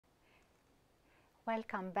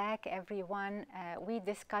Welcome back, everyone. We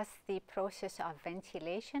discussed the process of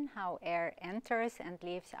ventilation, how air enters and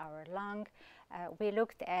leaves our lung. We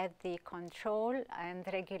looked at the control and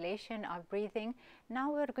regulation of breathing.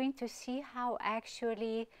 Now we're going to see how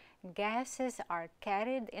actually gases are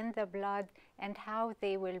carried in the blood and how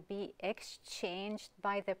they will be exchanged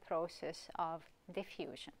by the process of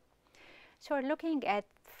diffusion. So we're looking at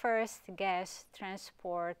first gas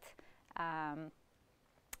transport.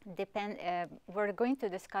 We're going to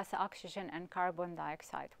discuss oxygen and carbon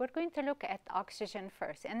dioxide. We're going to look at oxygen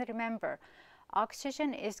first. And remember,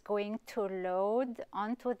 oxygen is going to load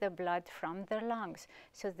onto the blood from the lungs.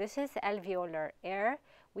 So this is alveolar air.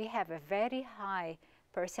 We have a very high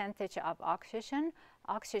percentage of oxygen.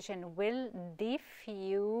 Oxygen will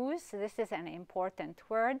diffuse, this is an important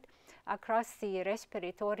word, across the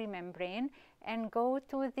respiratory membrane and go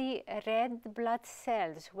to the red blood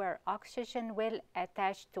cells where oxygen will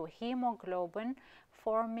attach to hemoglobin,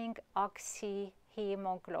 forming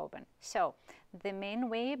oxyhemoglobin. So the main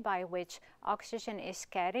way by which oxygen is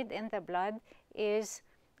carried in the blood is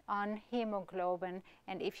on hemoglobin.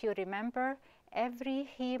 And if you remember, every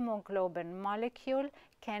hemoglobin molecule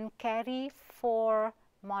can carry 4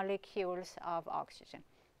 molecules of oxygen.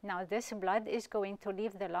 Now this blood is going to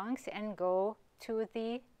leave the lungs and go to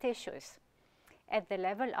the tissues. At the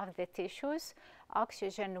level of the tissues,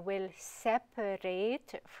 oxygen will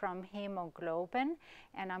separate from hemoglobin,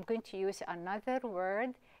 and I'm going to use another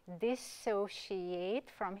word, dissociate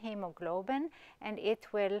from hemoglobin, and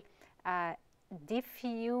it will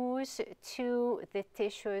diffuse to the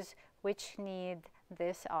tissues which need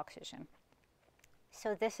this oxygen.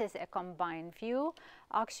 So this is a combined view.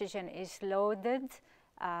 Oxygen is loaded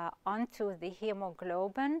onto the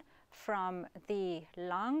hemoglobin from the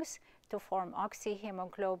lungs to form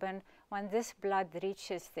oxyhemoglobin. When this blood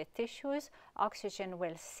reaches the tissues, oxygen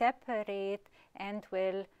will separate and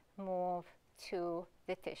will move to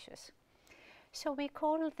the tissues. So we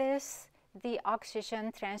call this the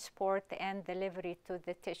oxygen transport and delivery to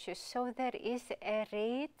the tissues. So there is a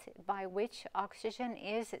rate by which oxygen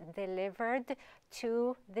is delivered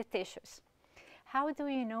to the tissues. How do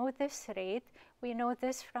we know this rate? We know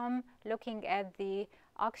this from looking at the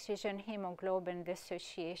oxygen hemoglobin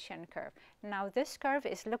dissociation curve. Now this curve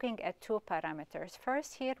is looking at 2 parameters.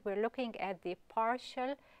 First, here we're looking at the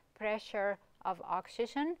partial pressure of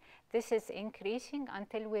oxygen. This is increasing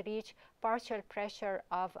until we reach partial pressure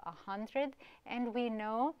of 100, and we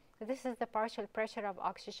know this is the partial pressure of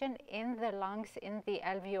oxygen in the lungs, in the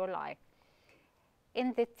alveoli.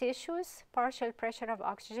 In the tissues, partial pressure of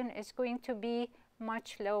oxygen is going to be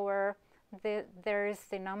much lower. There is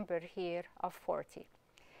the number here of 40.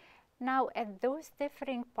 Now, at those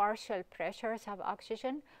differing partial pressures of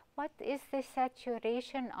oxygen, what is the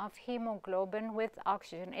saturation of hemoglobin with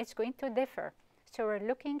oxygen? It's going to differ. So we're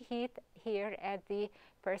looking here at the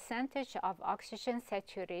percentage of oxygen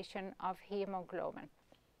saturation of hemoglobin.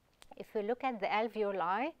 If we look at the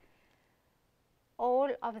alveoli, all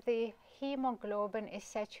of the hemoglobin is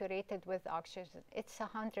saturated with oxygen. It's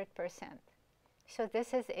 100%. So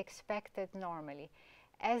this is expected normally.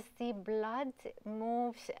 As the blood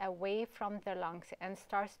moves away from the lungs and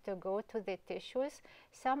starts to go to the tissues,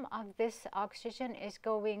 some of this oxygen is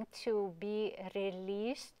going to be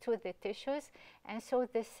released to the tissues, and so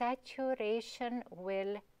the saturation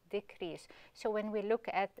will decrease. So when we look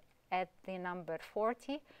at the number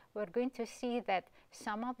 40, we're going to see that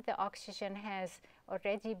some of the oxygen has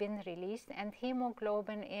already been released, and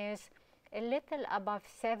hemoglobin is a little above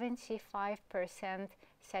 75%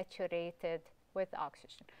 saturated with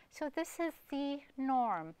oxygen. So this is the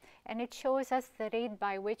norm, and it shows us the rate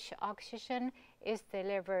by which oxygen is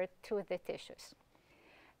delivered to the tissues.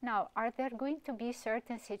 Now, are there going to be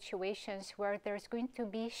certain situations where there's going to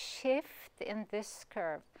be shift in this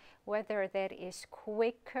curve, whether there is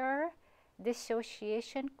quicker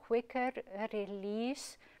dissociation, quicker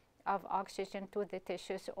release of oxygen to the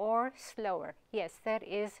tissues, or slower? Yes, there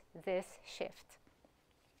is this shift.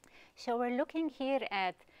 So we're looking here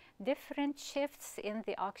at different shifts in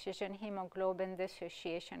the oxygen hemoglobin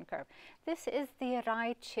dissociation curve. This is the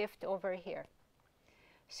right shift over here.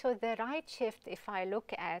 So the right shift, if I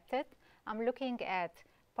look at it, I'm looking at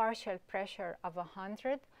partial pressure of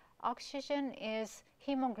 100.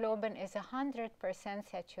 Hemoglobin is 100%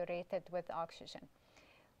 saturated with oxygen.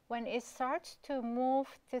 When it starts to move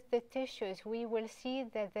to the tissues, we will see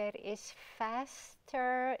that there is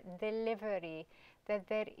faster delivery, that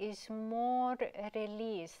there is more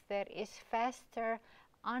release, there is faster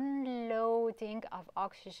unloading of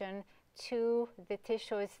oxygen to the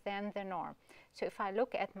tissues than the norm. So if I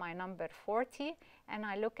look at my number 40 and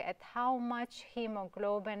I look at how much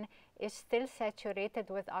hemoglobin is still saturated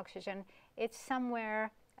with oxygen, it's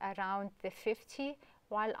somewhere around the 50,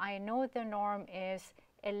 while I know the norm is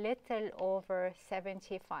a little over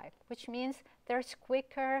 75, which means there's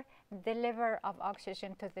quicker delivery of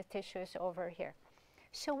oxygen to the tissues over here.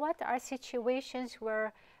 So what are situations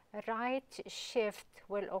where right shift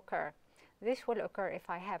will occur? This will occur if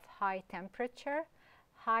I have high temperature,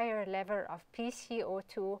 higher level of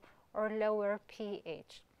PCO2, or lower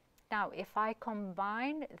pH. Now, if I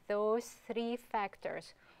combine those three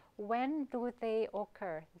factors, when do they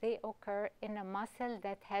occur? They occur in a muscle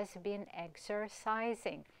that has been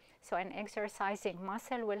exercising. So an exercising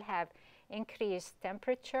muscle will have increased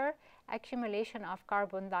temperature, accumulation of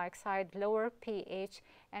carbon dioxide, lower pH,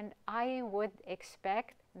 and I would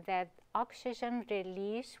expect that oxygen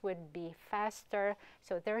release would be faster.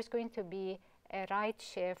 So there's going to be a right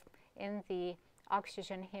shift in the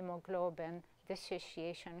oxygen hemoglobin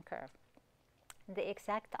dissociation curve. The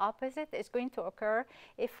exact opposite is going to occur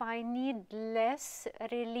if I need less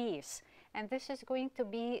release, and this is going to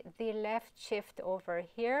be the left shift over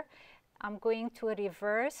here. I'm going to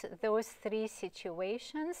reverse those three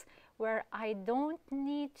situations where I don't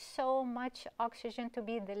need so much oxygen to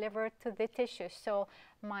be delivered to the tissue. So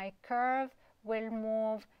my curve will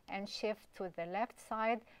move and shift to the left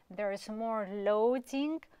side. There's more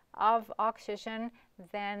loading of oxygen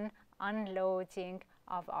than unloading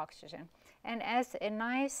of oxygen. And as a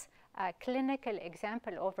nice clinical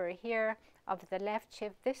example over here of the left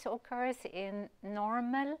shift, this occurs in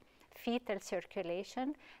normal fetal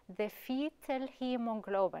circulation. The fetal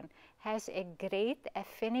hemoglobin has a great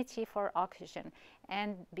affinity for oxygen,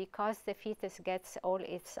 and because the fetus gets all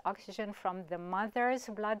its oxygen from the mother's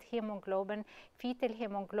blood hemoglobin, fetal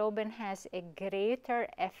hemoglobin has a greater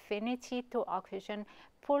affinity to oxygen,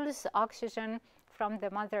 pulls oxygen from the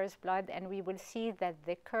mother's blood, and we will see that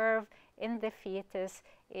the curve in the fetus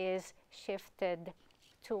is shifted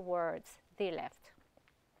towards the left.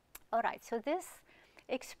 All right, so this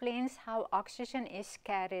explains how oxygen is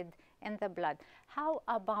carried in the blood. How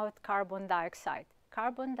about carbon dioxide?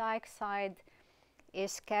 Carbon dioxide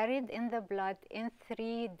is carried in the blood in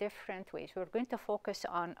three different ways. We're going to focus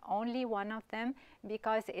on only one of them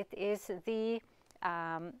because it is the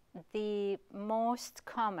most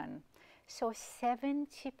common. So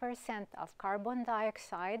 70% of carbon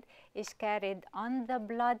dioxide is carried on the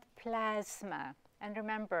blood plasma. And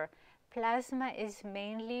remember, plasma is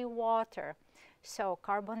mainly water. So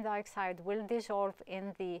carbon dioxide will dissolve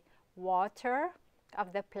in the water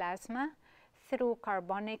of the plasma through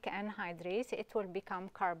carbonic anhydrase. It will become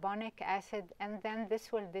carbonic acid, and then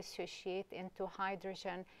this will dissociate into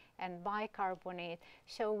hydrogen and bicarbonate.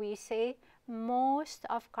 So we say most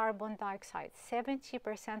of carbon dioxide,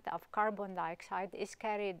 70% of carbon dioxide is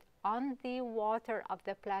carried on the water of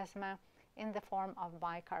the plasma in the form of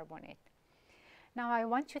bicarbonate. Now I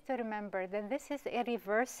want you to remember that this is a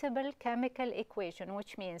reversible chemical equation,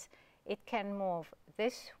 which means it can move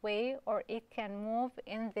this way or it can move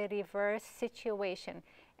in the reverse situation.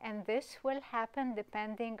 And this will happen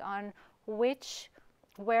depending on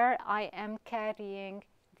where I am carrying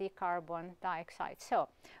the carbon dioxide. So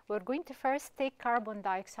we're going to first take carbon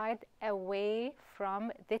dioxide away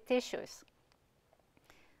from the tissues.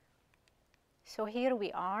 So here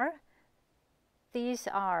we are. These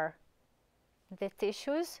are the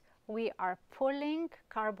tissues. We are pulling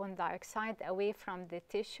carbon dioxide away from the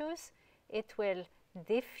tissues. It will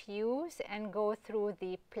diffuse and go through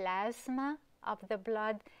the plasma of the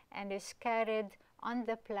blood and is carried on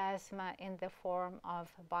the plasma in the form of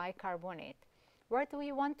bicarbonate. Where do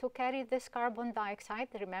we want to carry this carbon dioxide?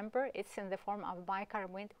 Remember, it's in the form of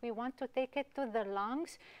bicarbonate. We want to take it to the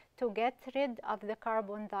lungs to get rid of the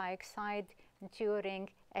carbon dioxide during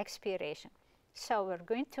expiration. So we're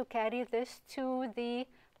going to carry this to the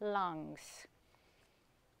lungs.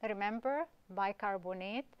 Remember,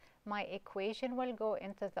 bicarbonate, my equation will go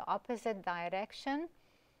into the opposite direction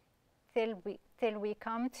till we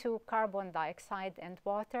come to carbon dioxide and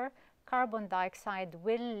water. Carbon dioxide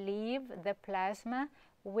will leave the plasma,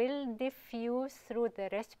 will diffuse through the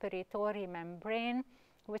respiratory membrane,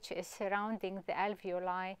 which is surrounding the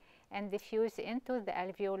alveoli, and diffuse into the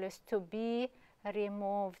alveolus to be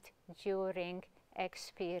removed during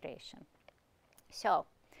expiration. So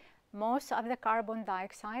most of the carbon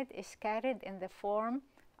dioxide is carried in the form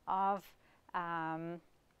of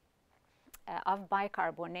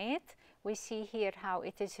bicarbonate. We see here how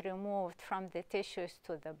it is removed from the tissues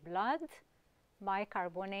to the blood.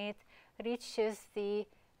 Bicarbonate reaches the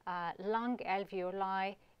lung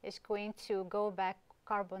alveoli, is going to go back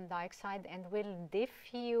carbon dioxide and will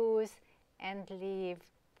diffuse and leave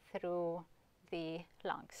through the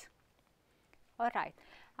lungs. All right,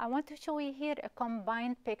 I want to show you here a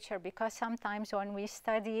combined picture, because sometimes when we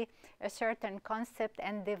study a certain concept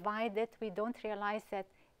and divide it, we don't realize that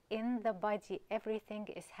in the body everything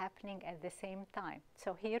is happening at the same time.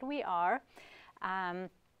 So here we are.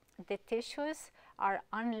 The tissues are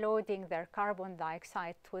unloading their carbon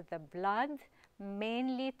dioxide to the blood,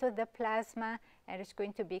 mainly to the plasma, and it's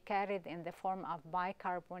going to be carried in the form of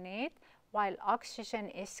bicarbonate, while oxygen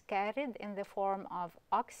is carried in the form of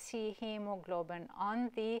oxyhemoglobin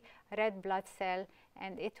on the red blood cell,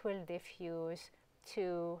 and it will diffuse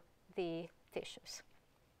to the tissues.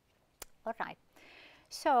 All right,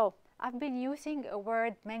 so I've been using a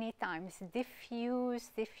word many times,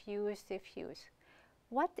 diffuse, diffuse, diffuse.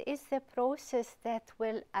 What is the process that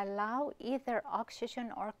will allow either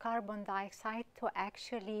oxygen or carbon dioxide to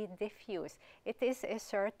actually diffuse? It is a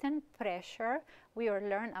certain pressure we will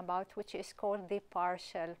learn about, which is called the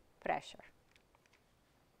partial pressure.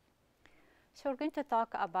 So we're going to talk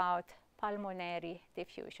about pulmonary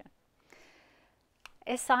diffusion.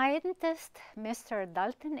 A scientist, Mr.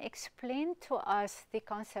 Dalton, explained to us the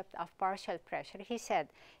concept of partial pressure. He said,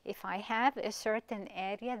 if I have a certain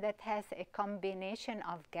area that has a combination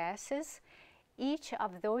of gases, each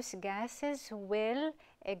of those gases will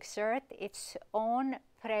exert its own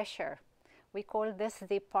pressure. We call this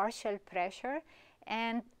the partial pressure,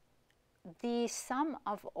 and the sum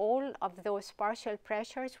of all of those partial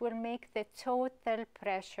pressures will make the total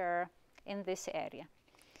pressure in this area.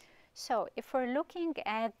 So if we're looking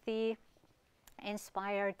at the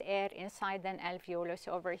inspired air inside an alveolus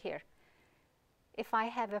over here, if I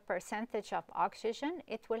have a percentage of oxygen,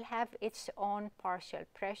 it will have its own partial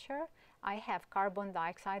pressure. I have carbon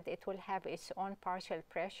dioxide, it will have its own partial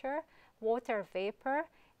pressure, water vapor,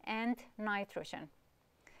 and nitrogen.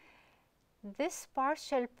 This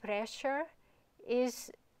partial pressure is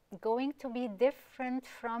going to be different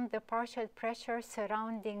from the partial pressure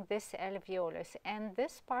surrounding this alveolus, and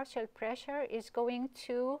this partial pressure is going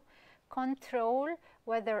to control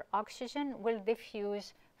whether oxygen will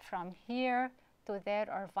diffuse from here to there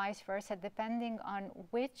or vice versa, depending on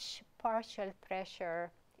which partial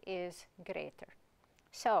pressure is greater.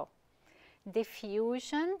 So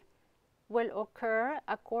diffusion will occur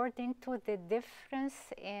according to the difference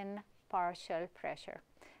in partial pressure.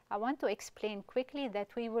 I want to explain quickly that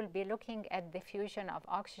we will be looking at diffusion of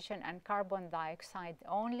oxygen and carbon dioxide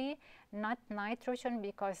only, not nitrogen,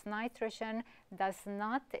 because nitrogen does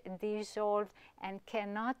not dissolve and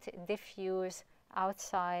cannot diffuse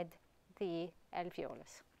outside the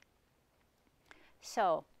alveolus.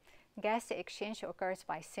 So gas exchange occurs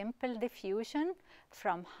by simple diffusion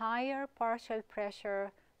from higher partial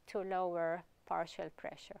pressure to lower partial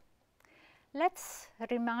pressure. Let's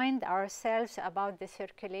remind ourselves about the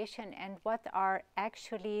circulation and what are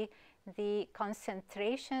actually the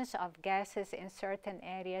concentrations of gases in certain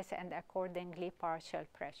areas and accordingly partial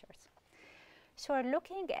pressures. So we're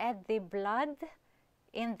looking at the blood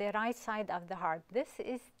in the right side of the heart. This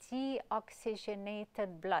is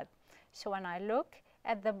deoxygenated blood. So when I look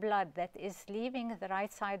at the blood that is leaving the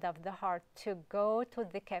right side of the heart to go to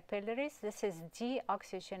the capillaries, this is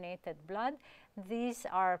deoxygenated blood. These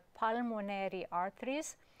are pulmonary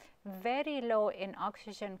arteries, very low in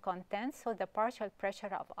oxygen content, so the partial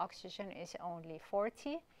pressure of oxygen is only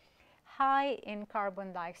 40. High in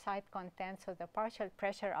carbon dioxide content, so the partial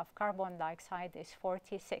pressure of carbon dioxide is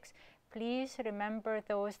 46. Please remember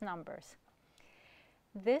those numbers.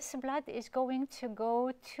 This blood is going to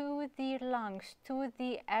go to the lungs, to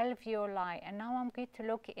the alveoli, and now I'm going to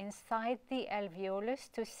look inside the alveolus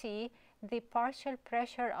to see the partial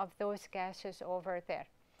pressure of those gases over there.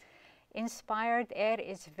 Inspired air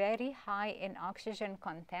is very high in oxygen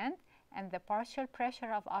content, and the partial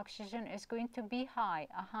pressure of oxygen is going to be high,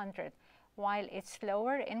 100, while it's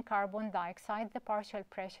lower in carbon dioxide, the partial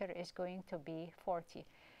pressure is going to be 40.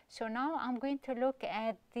 So now I'm going to look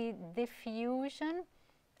at the diffusion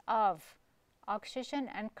of oxygen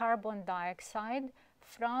and carbon dioxide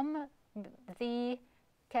from the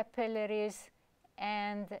capillaries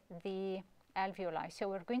and the alveoli. So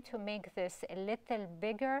we're going to make this a little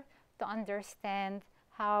bigger to understand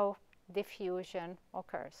how diffusion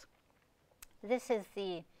occurs. This is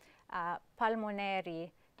the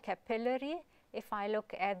pulmonary capillary. If I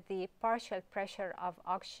look at the partial pressure of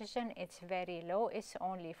oxygen, it's very low, it's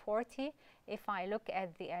only 40. If I look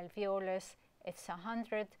at the alveolus, it's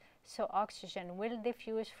 100. So oxygen will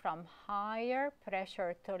diffuse from higher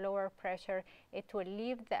pressure to lower pressure. It will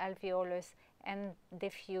leave the alveolus and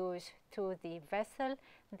diffuse to the vessel.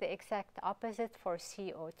 The exact opposite for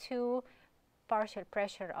CO2, partial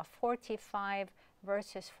pressure of 45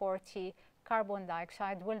 versus 40 carbon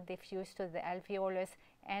dioxide will diffuse to the alveolus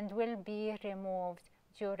and will be removed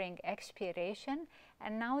during expiration.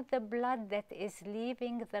 And now the blood that is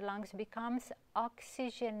leaving the lungs becomes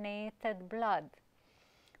oxygenated blood.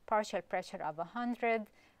 Partial pressure of 100,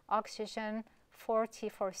 oxygen 40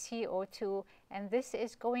 for CO2, and this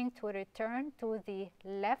is going to return to the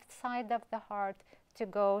left side of the heart to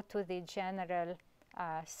go to the general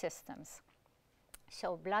systems.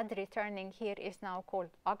 So blood returning here is now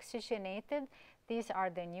called oxygenated. These are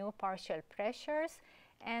the new partial pressures,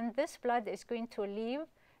 and this blood is going to leave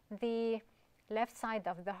the left side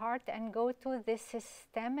of the heart and go to the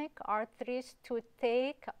systemic arteries to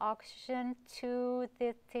take oxygen to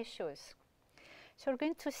the tissues. So we're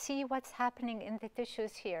going to see what's happening in the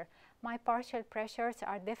tissues here. My partial pressures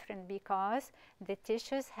are different because the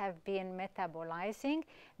tissues have been metabolizing.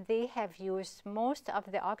 They have used most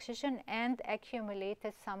of the oxygen and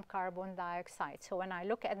accumulated some carbon dioxide. So when I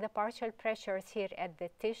look at the partial pressures here at the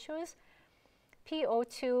tissues,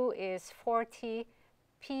 PO2 is 40,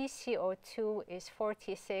 PCO2 is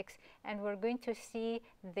 46, and we're going to see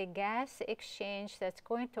the gas exchange that's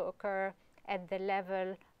going to occur at the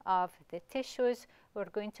level of the tissues. We're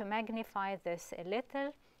going to magnify this a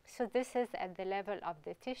little. So this is at the level of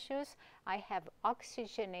the tissues. I have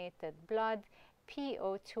oxygenated blood,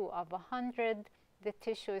 PO2 of 100. The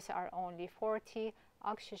tissues are only 40.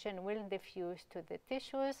 Oxygen will diffuse to the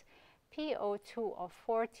tissues. PO2 of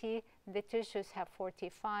 40, the tissues have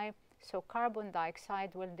 45. So carbon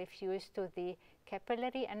dioxide will diffuse to the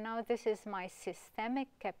capillary. And now this is my systemic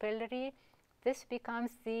capillary. This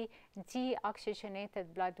becomes the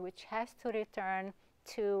deoxygenated blood, which has to return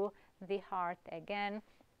to the heart again.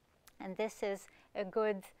 And this is a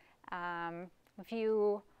good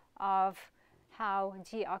view of how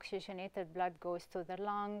deoxygenated blood goes to the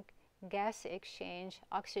lung, gas exchange,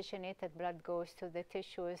 oxygenated blood goes to the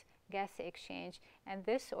tissues, gas exchange. And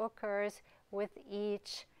this occurs with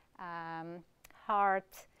each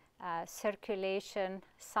heart circulation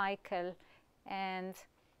cycle, and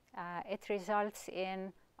it results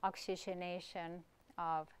in oxygenation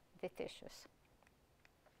of the tissues.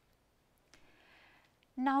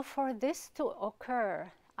 Now, for this to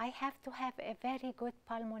occur, I have to have a very good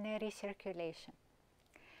pulmonary circulation.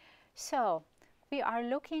 So we are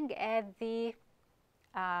looking at the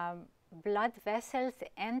blood vessels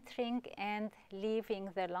entering and leaving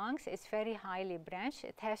the lungs. It's very highly branched.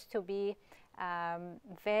 It has to be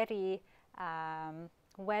very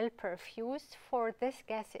well perfused for this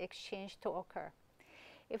gas exchange to occur.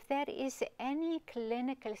 If there is any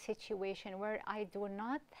clinical situation where I do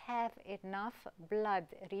not have enough blood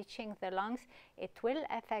reaching the lungs, it will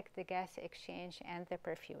affect the gas exchange and the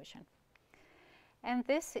perfusion. And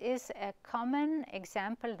this is a common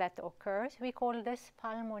example that occurs. We call this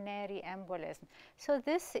pulmonary embolism. So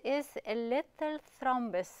this is a little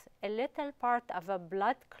thrombus, a little part of a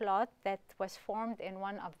blood clot that was formed in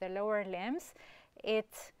one of the lower limbs.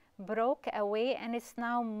 It broke away and it's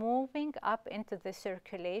now moving up into the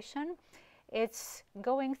circulation. It's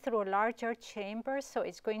going through larger chambers, so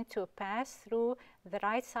it's going to pass through the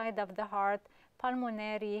right side of the heart,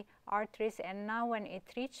 pulmonary arteries, and now when it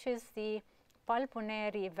reaches the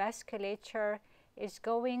pulmonary vasculature, is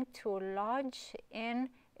going to lodge in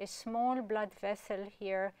a small blood vessel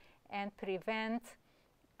here and prevent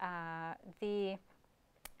the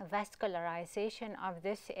vascularization of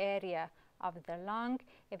this area of the lung.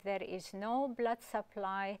 If there is no blood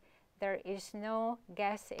supply, there is no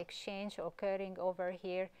gas exchange occurring over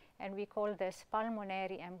here, and we call this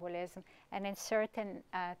pulmonary embolism. And in certain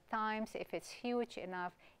times, if it's huge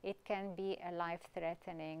enough, it can be a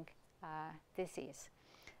life-threatening disease.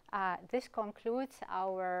 This concludes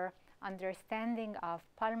our understanding of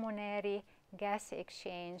pulmonary gas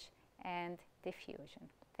exchange and diffusion.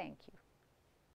 Thank you.